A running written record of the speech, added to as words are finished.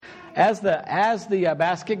as the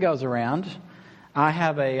basket goes around, I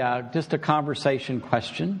have just a conversation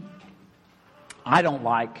question. I don't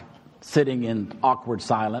like sitting in awkward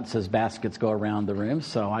silence as baskets go around the room,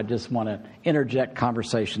 so I just want to interject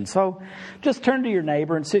conversation. So just turn to your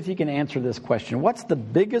neighbor and see if you can answer this question. What's the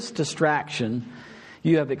biggest distraction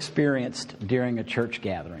you have experienced during a church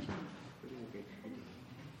gathering?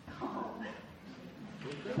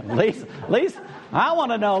 Lisa, I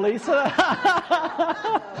want to know, Lisa.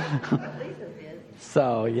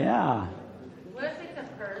 So, yeah. What if it's a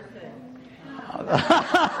person?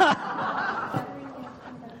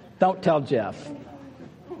 Don't tell Jeff.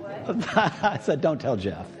 What? I said, don't tell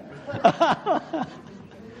Jeff.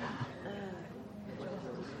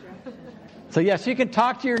 So, yes, you can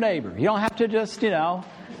talk to your neighbor. You don't have to just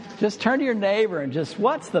turn to your neighbor and just,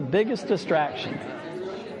 what's the biggest distraction?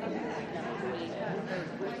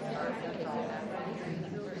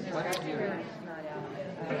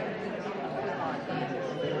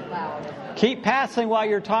 Keep passing while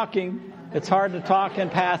you're talking. It's hard to talk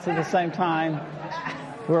and pass at the same time.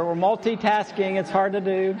 We're multitasking. It's hard to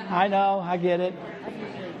do. I know. I get it.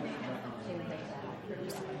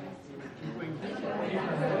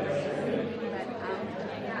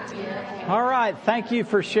 All right. Thank you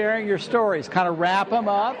for sharing your stories. Kind of wrap them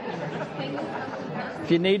up. If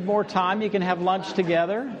you need more time, you can have lunch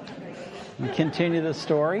together and continue the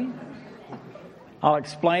story. I'll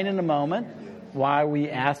explain in a moment why we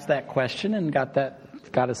asked that question and got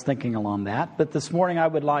us thinking along that. But this morning I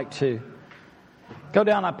would like to go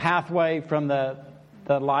down a pathway from the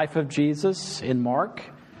life of Jesus in Mark,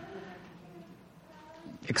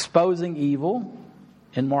 exposing evil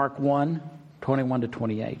in Mark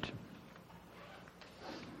 1:21-28.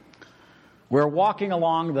 We're walking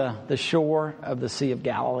along the shore of the Sea of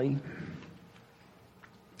Galilee.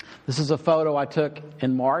 This is a photo I took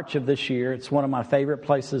in March of this year. It's one of my favorite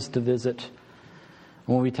places to visit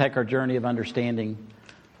when we take our journey of understanding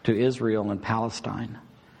to Israel and Palestine.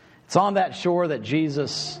 It's on that shore that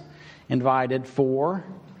Jesus invited 4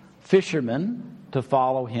 fishermen to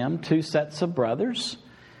follow him, 2 sets of brothers.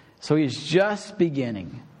 So he's just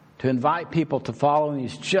beginning to invite people to follow him.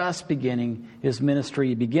 He's just beginning his ministry.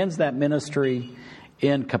 He begins that ministry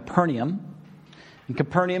in Capernaum. And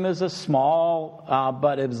Capernaum is a small,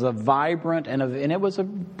 but it was a vibrant and it was a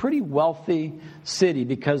pretty wealthy city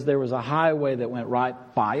because there was a highway that went right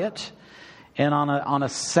by it. And on a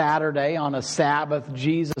Saturday, on a Sabbath,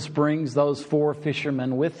 Jesus brings those 4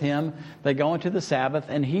 fishermen with him. They go into the Sabbath,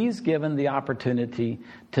 and he's given the opportunity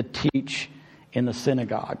to teach in the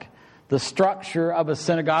synagogue. The structure of a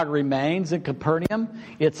synagogue remains in Capernaum.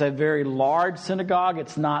 It's a very large synagogue.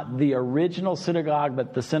 It's not the original synagogue,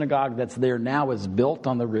 but the synagogue that's there now is built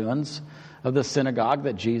on the ruins of the synagogue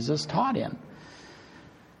that Jesus taught in.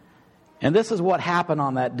 And this is what happened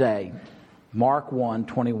on that day. Mark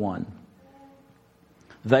 1:21.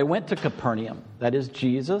 They went to Capernaum, that is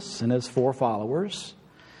Jesus and his 4 followers.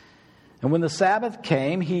 And when the Sabbath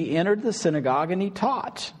came, he entered the synagogue and he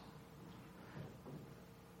taught.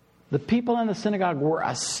 The people in the synagogue were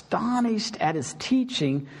astonished at his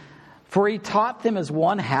teaching, for he taught them as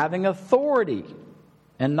one having authority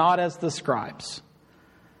and not as the scribes.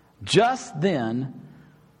 Just then,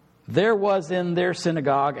 there was in their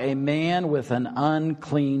synagogue a man with an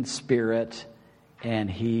unclean spirit, and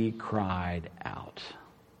he cried out.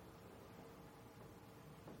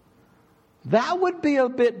 That would be a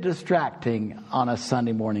bit distracting on a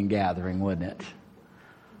Sunday morning gathering, wouldn't it?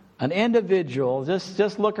 An individual,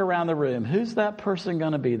 just look around the room. Who's that person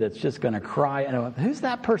going to be that's just going to cry? Who's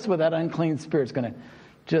that person with that unclean spirit that's going to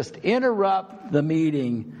just interrupt the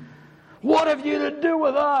meeting? What have you to do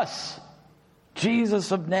with us,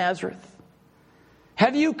 Jesus of Nazareth?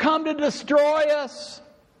 Have you come to destroy us?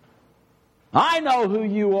 I know who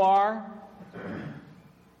you are,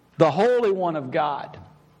 the Holy One of God.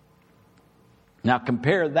 Now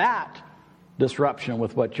compare that disruption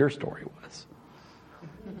with what your story was.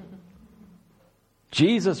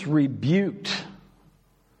 Jesus rebuked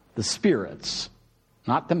the spirits,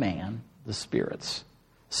 not the man, the spirits,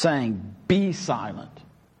 saying, "Be silent,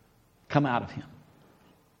 come out of him."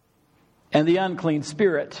 And the unclean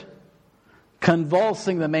spirit,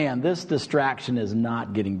 convulsing the man. This distraction is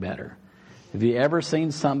not getting better. Have you ever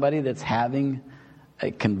seen somebody that's having a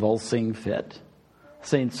convulsing fit?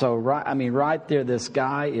 Right there, this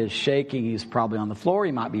guy is shaking. He's probably on the floor.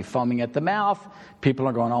 He might be foaming at the mouth. People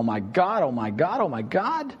are going, "Oh my God, oh my God, oh my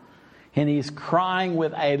God." And he's crying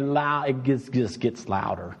with a loud, it just gets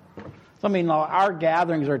louder. Our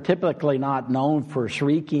gatherings are typically not known for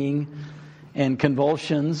shrieking and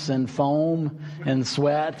convulsions and foam and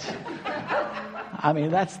sweat.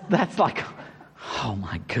 That's like Oh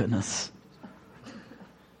my goodness.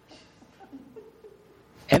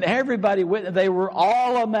 And everybody, they were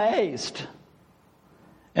all amazed.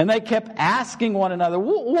 And they kept asking one another,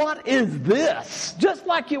 what is this? Just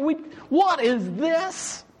like what is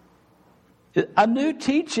this? A new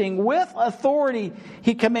teaching with authority.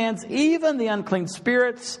 He commands even the unclean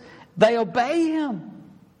spirits. They obey him.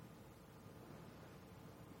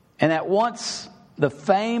 And at once, the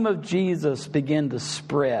fame of Jesus began to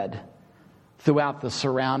spread throughout the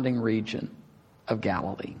surrounding region of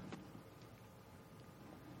Galilee.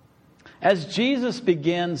 As Jesus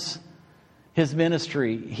begins his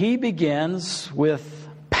ministry, he begins with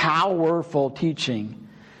powerful teaching.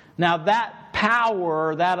 Now that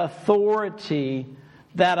power, that authority,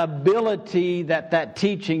 that ability that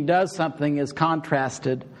teaching does something is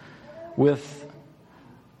contrasted with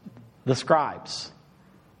the scribes,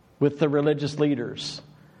 with the religious leaders.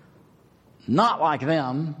 Not like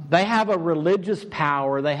them. They have a religious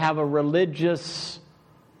power. They have a religious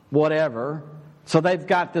whatever. So they've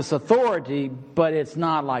got this authority, but it's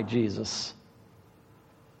not like Jesus.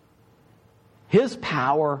 His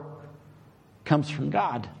power comes from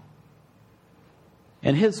God.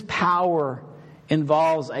 And his power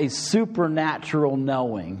involves a supernatural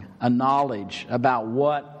knowing, a knowledge about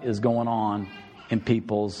what is going on in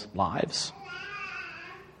people's lives.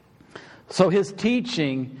 So his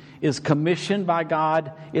teaching is commissioned by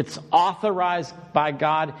God. It's authorized by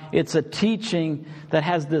God. It's a teaching that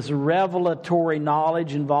has this revelatory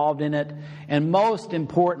knowledge involved in it. And most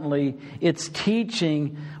importantly, it's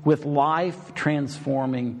teaching with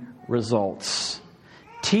life-transforming results.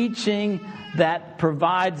 Teaching that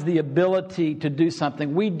provides the ability to do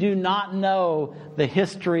something. We do not know the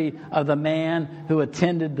history of the man who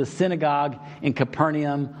attended the synagogue in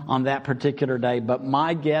Capernaum on that particular day, but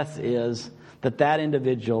my guess is that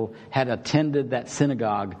individual had attended that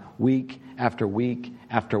synagogue week after week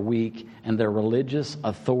after week, and the religious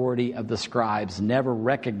authority of the scribes never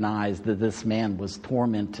recognized that this man was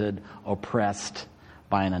tormented, oppressed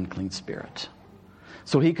by an unclean spirit.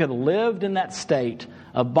 So he could have lived in that state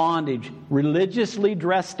of bondage, religiously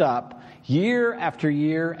dressed up, year after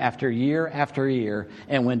year after year after year.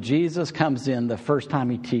 And when Jesus comes in, the first time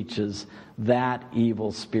he teaches, that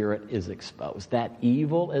evil spirit is exposed. That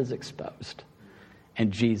evil is exposed.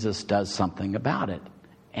 And Jesus does something about it.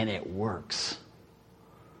 And it works.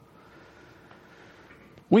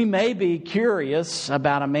 We may be curious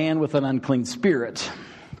about a man with an unclean spirit.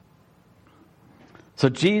 So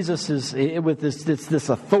Jesus is with this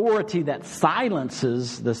authority that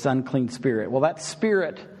silences this unclean spirit. Well, that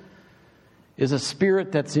spirit is a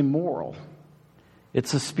spirit that's immoral.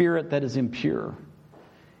 It's a spirit that is impure.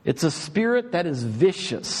 It's a spirit that is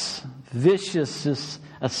vicious. Vicious is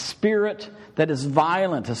a spirit that is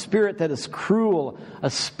violent, a spirit that is cruel, a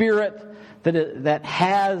spirit that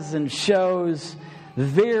has and shows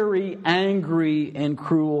very angry and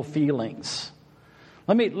cruel feelings.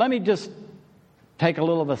 Let me just take a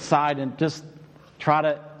little of a side and just try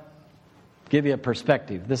to give you a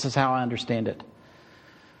perspective. This is how I understand it.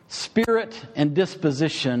 Spirit and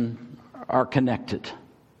disposition are connected.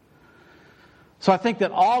 So I think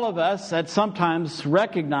that all of us at sometimes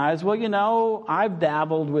recognize, well, I've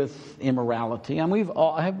dabbled with immorality. And we've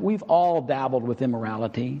all dabbled with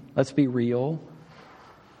immorality. Let's be real.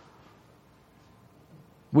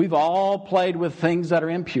 We've all played with things that are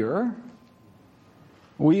impure.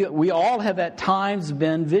 We all have at times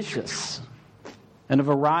been vicious in a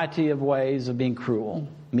variety of ways of being cruel,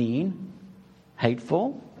 mean,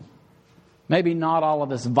 hateful. Maybe not all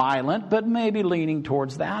of us violent, but maybe leaning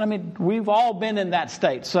towards that. I mean, we've all been in that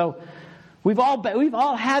state. So we've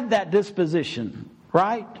all had that disposition,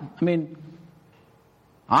 right? I mean,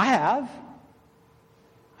 I have.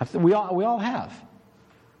 We all have.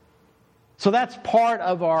 So that's part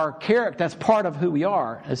of our character. That's part of who we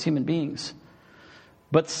are as human beings.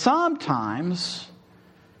 But sometimes,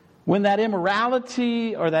 when that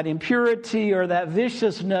immorality or that impurity or that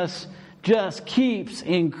viciousness just keeps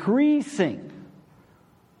increasing,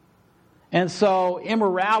 and so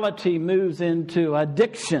immorality moves into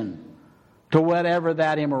addiction to whatever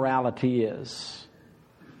that immorality is.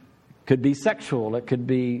 It could be sexual, it could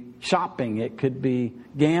be shopping, it could be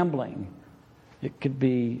gambling, it could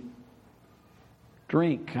be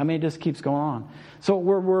drink. I mean, it just keeps going on. So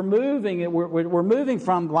we're moving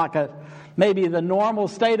from like maybe the normal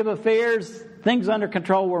state of affairs, things under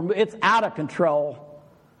control. It's out of control.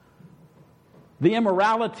 The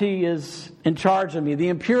immorality is in charge of me. The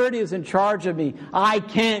impurity is in charge of me. I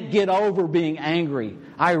can't get over being angry.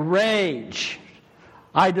 I rage.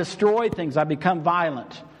 I destroy things. I become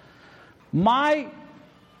violent. My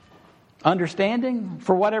understanding,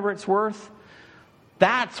 for whatever it's worth,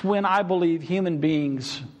 That's when I believe human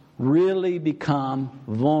beings really become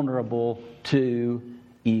vulnerable to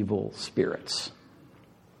evil spirits.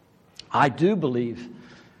 I do believe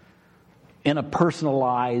in a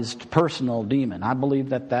personal demon. I believe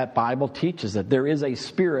that Bible teaches that there is a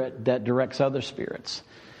spirit that directs other spirits.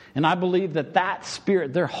 And I believe that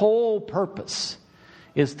spirit, their whole purpose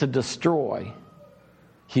is to destroy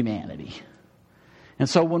humanity. And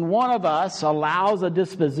so when one of us allows a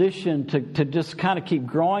disposition to just kind of keep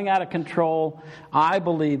growing out of control, I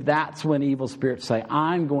believe that's when evil spirits say,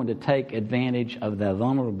 I'm going to take advantage of the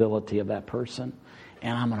vulnerability of that person,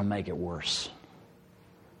 and I'm going to make it worse.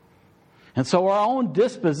 And so our own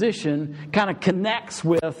disposition kind of connects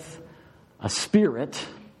with a spirit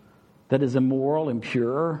that is immoral,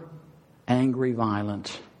 impure, angry,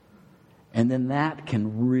 violent. And then that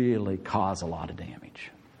can really cause a lot of damage.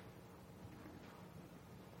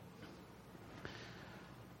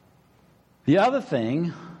 The other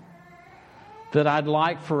thing that I'd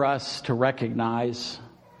like for us to recognize,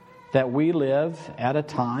 that we live at a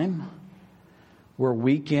time where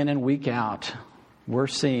week in and week out, we're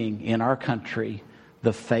seeing in our country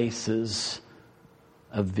the faces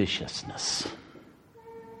of viciousness.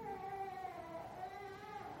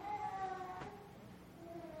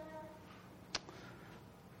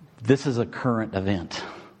 This is a current event.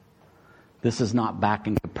 This is not back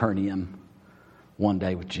in Capernaum one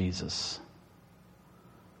day with Jesus.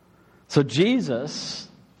 So Jesus,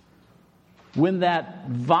 when that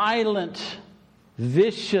violent,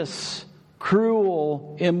 vicious,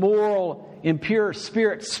 cruel, immoral, impure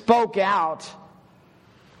spirit spoke out,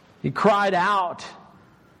 he cried out,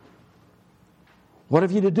 "What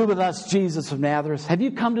have you to do with us, Jesus of Nazareth? Have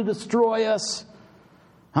you come to destroy us?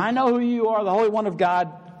 I know who you are, the Holy One of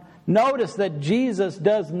God." Notice that Jesus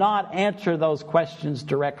does not answer those questions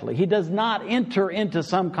directly. He does not enter into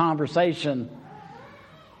some conversation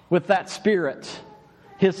with that spirit.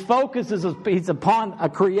 His focus is upon a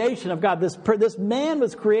creation of God. This man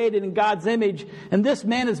was created in God's image, and this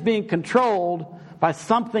man is being controlled by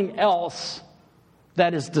something else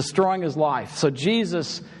that is destroying his life. So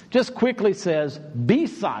Jesus just quickly says, "Be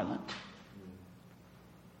silent.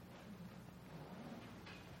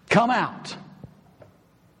 Come out."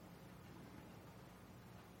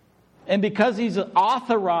 And because he's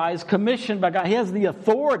authorized, commissioned by God, he has the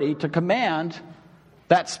authority to command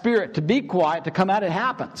that spirit to be quiet, to come out. It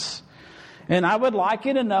happens. And I would like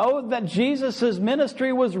you to know that Jesus'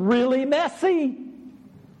 ministry was really messy.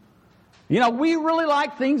 You know, we really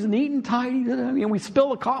like things neat and tidy. I mean, we spill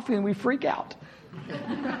the coffee and we freak out.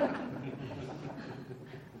 I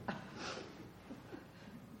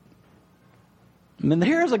mean,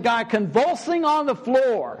 here's a guy convulsing on the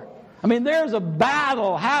floor. I mean, there's a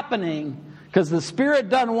battle happening because the spirit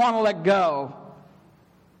doesn't want to let go.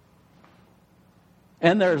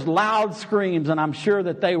 And there's loud screams, and I'm sure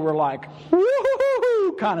that they were like,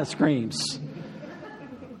 woo-hoo-hoo kind of screams.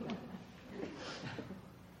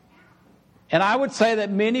 And I would say that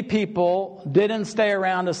many people didn't stay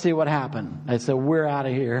around to see what happened. They said, "We're out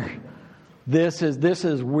of here. This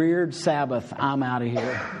is weird Sabbath. I'm out of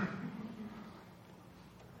here."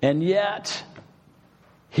 And yet,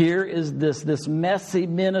 here is this messy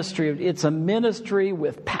ministry. It's a ministry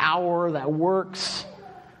with power that works.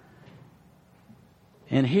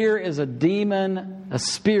 And here is a demon, a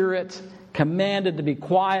spirit, commanded to be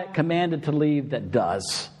quiet, commanded to leave, that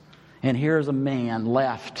does. And here's a man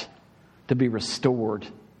left to be restored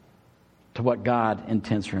to what God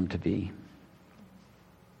intends for him to be.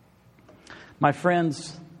 My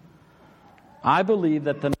friends, I believe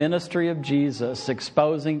that the ministry of Jesus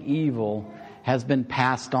exposing evil has been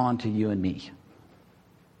passed on to you and me.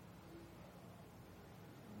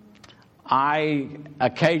 I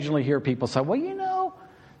occasionally hear people say, "Well, you know,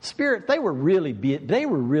 Spirit, they were really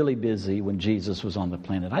busy when Jesus was on the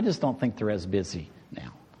planet. I just don't think they're as busy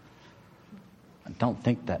now." I don't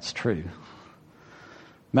think that's true.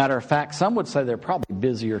 Matter of fact, some would say they're probably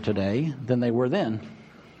busier today than they were then.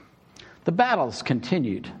 The battle's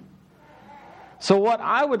continued. So what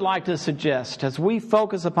I would like to suggest, as we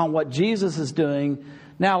focus upon what Jesus is doing,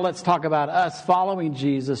 now let's talk about us following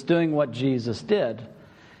Jesus, doing what Jesus did.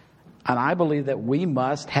 And I believe that we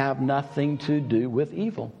must have nothing to do with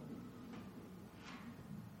evil.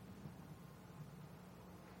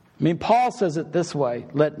 I mean, Paul says it this way: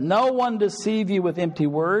 "Let no one deceive you with empty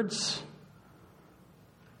words."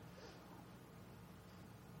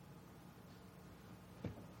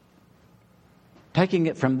 Taking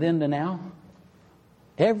it from then to now,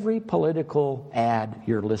 every political ad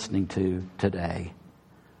you're listening to today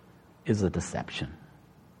is a deception.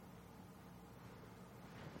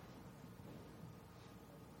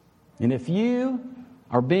 And if you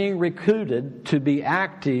are being recruited to be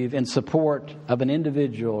active in support of an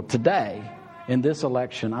individual today in this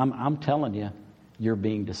election, I'm telling you, you're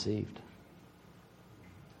being deceived.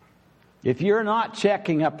 If you're not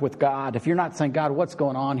checking up with God, if you're not saying, God, what's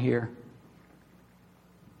going on here?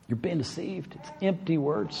 You're being deceived. It's empty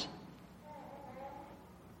words.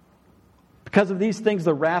 Because of these things,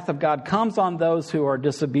 the wrath of God comes on those who are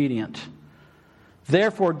disobedient.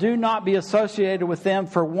 Therefore, do not be associated with them,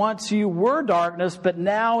 for once you were darkness, but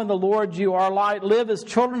now in the Lord you are light. Live as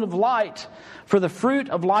children of light, for the fruit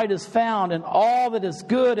of light is found in all that is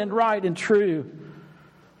good and right and true.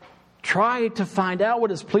 Try to find out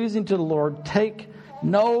what is pleasing to the Lord. Take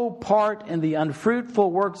no part in the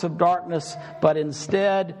unfruitful works of darkness, but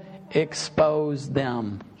instead expose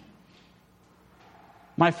them.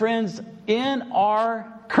 My friends, in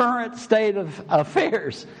our current state of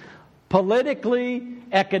affairs, politically,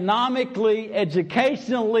 economically,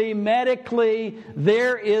 educationally, medically,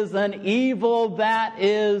 there is an evil that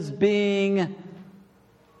is being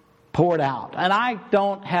poured out. And I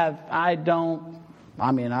don't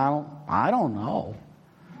know.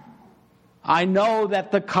 I know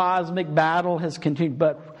that the cosmic battle has continued,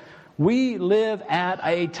 but we live at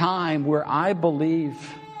a time where I believe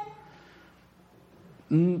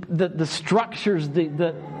the structures,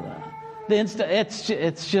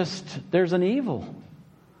 it's just, there's an evil.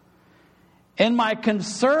 And my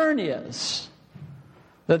concern is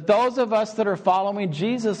that those of us that are following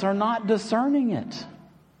Jesus are not discerning it.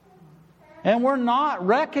 And we're not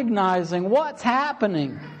recognizing what's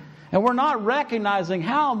happening. And we're not recognizing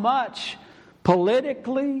how much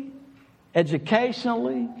politically,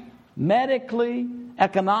 educationally, medically,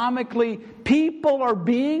 economically, people are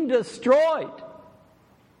being destroyed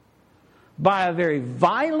by a very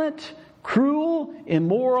violent, cruel,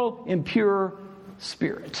 immoral, impure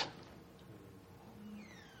spirit.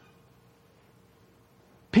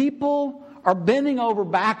 People are bending over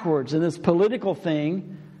backwards in this political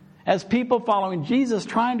thing as people following Jesus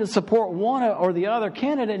trying to support one or the other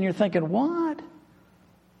candidate, and you're thinking, what?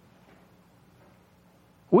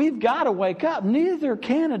 We've got to wake up. Neither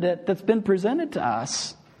candidate that's been presented to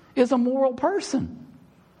us is a moral person.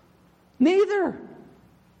 Neither.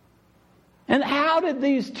 And how did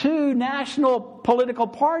these two national political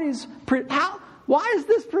parties, why is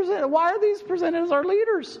this presented? Why are these presented as our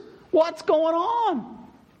leaders? What's going on?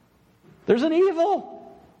 There's an evil.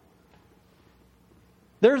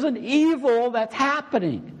 There's an evil that's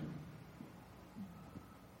happening.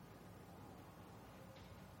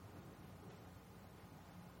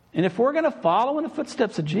 And if we're going to follow in the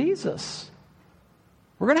footsteps of Jesus,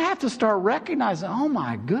 we're going to have to start recognizing, oh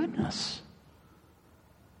my goodness,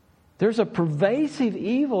 there's a pervasive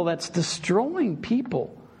evil that's destroying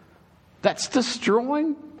people, that's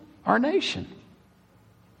destroying our nation.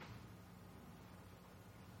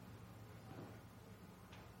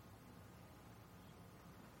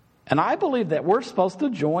 And I believe that we're supposed to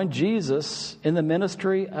join Jesus in the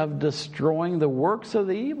ministry of destroying the works of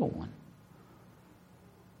the evil one.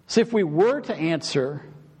 See, if we were to answer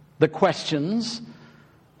the questions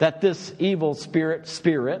that this evil spirit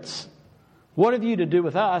spirits, what have you to do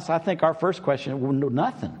with us? I think our first question, well, no,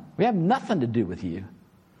 nothing. We have nothing to do with you.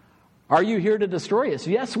 Are you here to destroy us?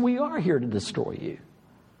 Yes, we are here to destroy you.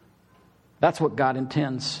 That's what God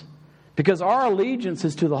intends. Because our allegiance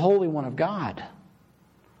is to the Holy One of God.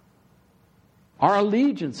 Our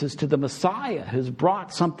allegiance is to the Messiah who's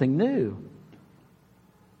brought something new.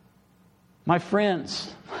 My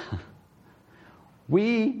friends,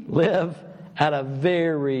 we live at a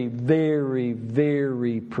very, very,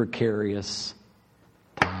 very precarious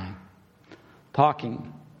time.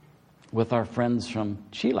 Talking with our friends from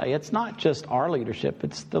Chile, it's not just our leadership,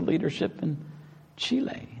 it's the leadership in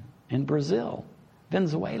Chile, in Brazil,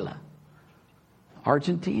 Venezuela,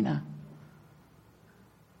 Argentina.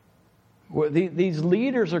 These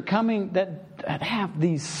leaders are coming that have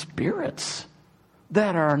these spirits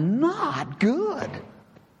that are not good.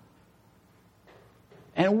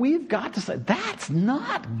 And we've got to say, that's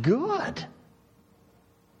not good.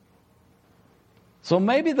 So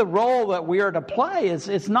maybe the role that we are to play is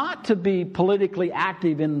it's not to be politically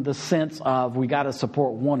active in the sense of we got to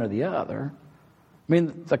support one or the other. I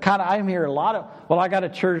mean, I'm hearing a lot of, I got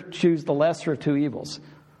to choose the lesser of two evils.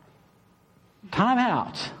 Time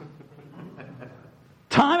out.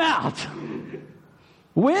 Time out.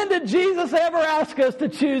 When did Jesus ever ask us to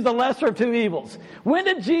choose the lesser of two evils? When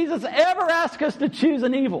did Jesus ever ask us to choose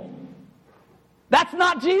an evil? That's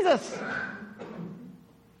not Jesus.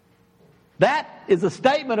 That is a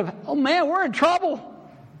statement of, oh man, we're in trouble.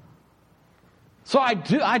 So I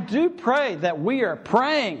do pray that we are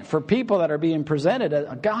praying for people that are being presented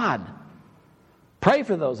as God. Pray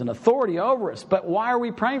for those in authority over us. But why are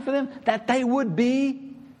we praying for them? That they would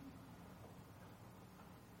be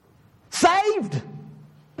saved.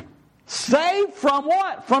 Saved from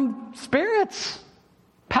what? From spirits,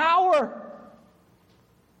 power,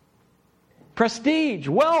 prestige,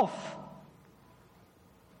 wealth,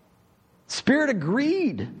 spirit of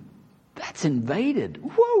greed. That's invaded.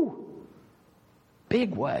 Whoa!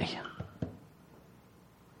 Big way.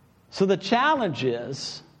 So the challenge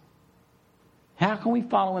is, how can we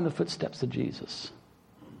follow in the footsteps of Jesus?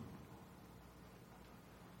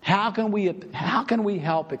 How can we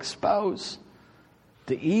help expose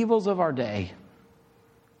the evils of our day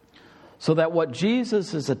so that what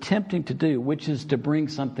Jesus is attempting to do, which is to bring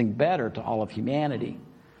something better to all of humanity,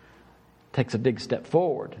 takes a big step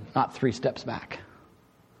forward, not 3 steps back?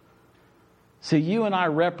 See, you and I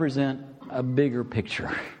represent a bigger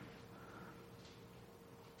picture.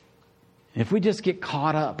 If we just get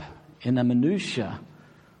caught up in the minutia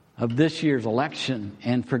of this year's election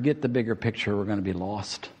and forget the bigger picture, we're going to be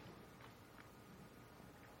lost.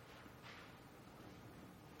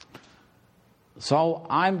 So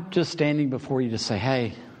I'm just standing before you to say,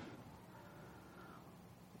 hey,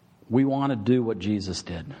 we want to do what Jesus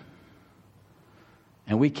did.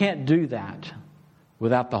 And we can't do that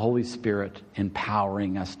without the Holy Spirit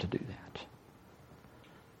empowering us to do that.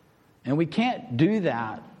 And we can't do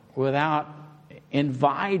that without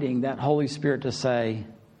inviting that Holy Spirit to say,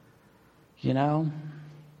 you know,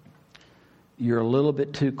 you're a little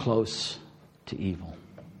bit too close to evil.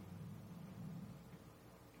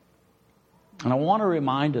 And I want to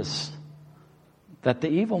remind us that the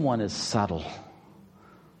evil one is subtle.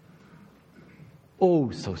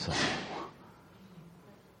 Oh, so subtle.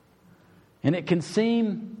 And it can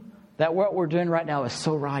seem that what we're doing right now is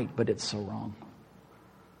so right, but it's so wrong.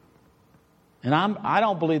 And I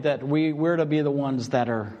don't believe that we're to be the ones that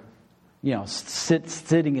are,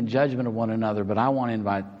 sitting in judgment of one another. But I want to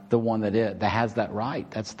invite the one that has that right.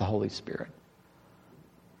 That's the Holy Spirit.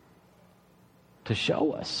 To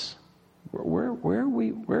show us where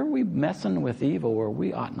are we messing with evil where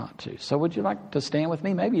we ought not to. So would you like to stand with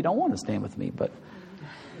me? Maybe you don't want to stand with me, but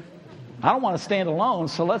I don't want to stand alone.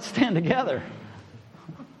 So let's stand together.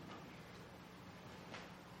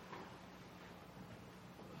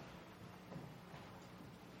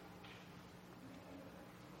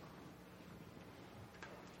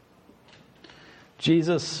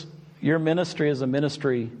 Jesus, your ministry is a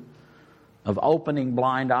ministry of opening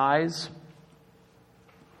blind eyes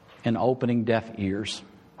and opening deaf ears.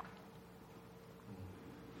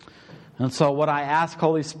 And so what I ask,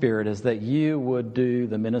 Holy Spirit, is that you would do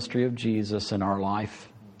the ministry of Jesus in our life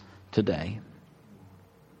today.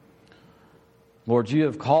 Lord, you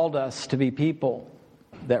have called us to be people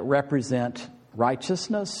that represent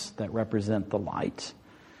righteousness, that represent the light.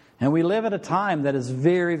 And we live at a time that is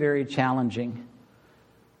very, very challenging,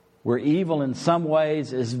 where evil in some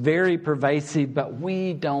ways is very pervasive, but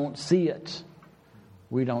we don't see it.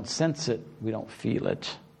 We don't sense it. We don't feel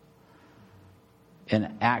it.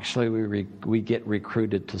 And actually we get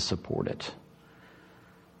recruited to support it.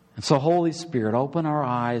 And so, Holy Spirit, open our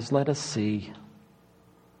eyes, let us see.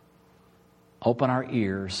 Open our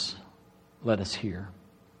ears, let us hear.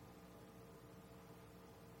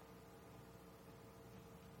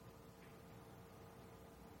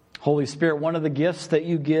 Holy Spirit, one of the gifts that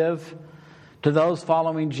you give to those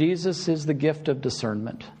following Jesus is the gift of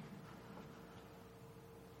discernment.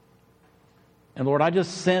 And Lord, I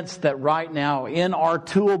just sense that right now in our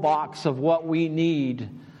toolbox of what we need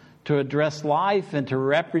to address life and to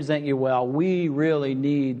represent you well, we really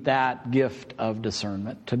need that gift of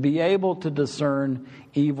discernment. To be able to discern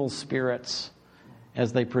evil spirits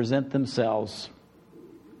as they present themselves.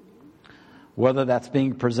 Whether that's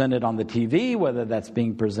being presented on the TV, whether that's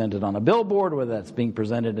being presented on a billboard, whether that's being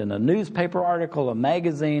presented in a newspaper article, a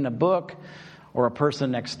magazine, a book, or a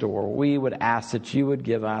person next door. We would ask that you would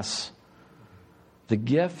give us the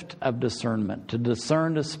gift of discernment, to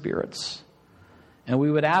discern the spirits. And we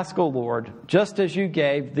would ask, O Lord, just as you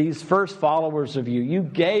gave these first followers of you, you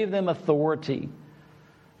gave them authority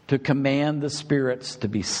to command the spirits to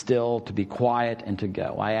be still, to be quiet, and to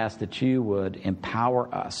go. I ask that you would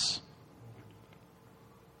empower us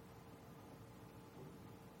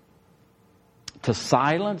to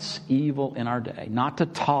silence evil in our day, not to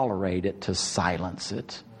tolerate it, to silence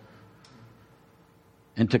it.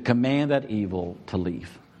 And to command that evil to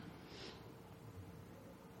leave.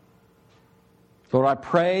 Lord, I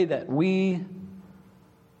pray that we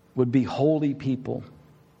would be holy people,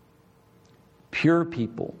 pure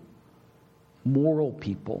people, moral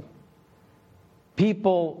people,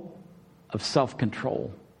 people of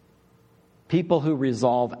self-control, people who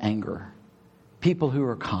resolve anger, people who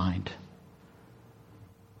are kind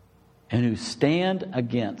and who stand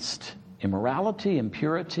against immorality,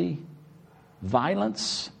 impurity,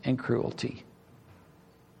 violence, and cruelty.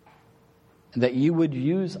 That you would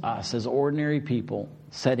use us as ordinary people,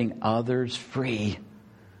 setting others free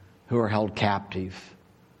who are held captive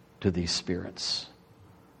to these spirits.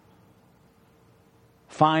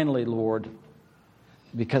 Finally, Lord,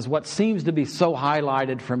 because what seems to be so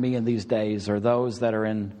highlighted for me in these days are those that are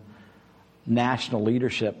in national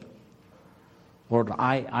leadership. Lord,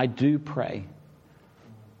 I do pray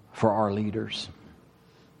for our leaders.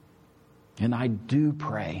 And I do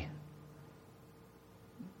pray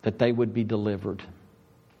that they would be delivered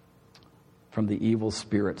from the evil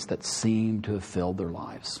spirits that seem to have filled their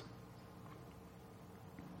lives.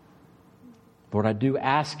 Lord, I do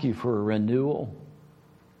ask you for a renewal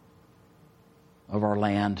of our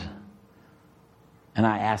land. And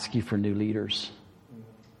I ask you for new leaders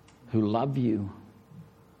who love you,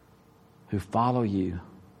 who follow you,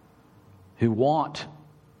 who want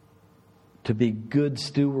to be good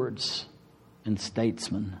stewards and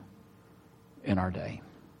statesmen in our day.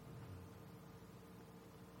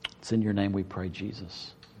 It's in your name we pray,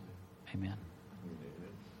 Jesus. Amen.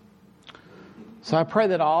 So I pray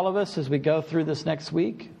that all of us, as we go through this next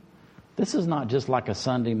week, this is not just like a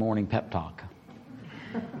Sunday morning pep talk.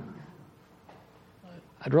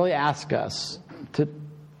 I'd really ask us to,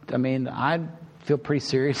 I feel pretty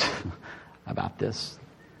serious about this.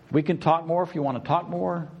 We can talk more if you want to talk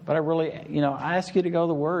more, but I ask you to go to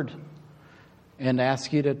the Word and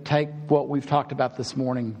ask you to take what we've talked about this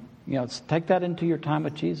morning. Take that into your time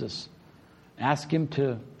with Jesus. Ask Him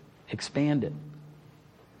to expand it.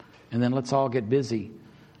 And then let's all get busy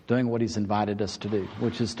doing what He's invited us to do,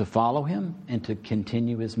 which is to follow Him and to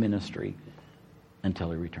continue His ministry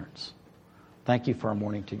until He returns. Thank you for our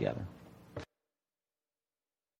morning together.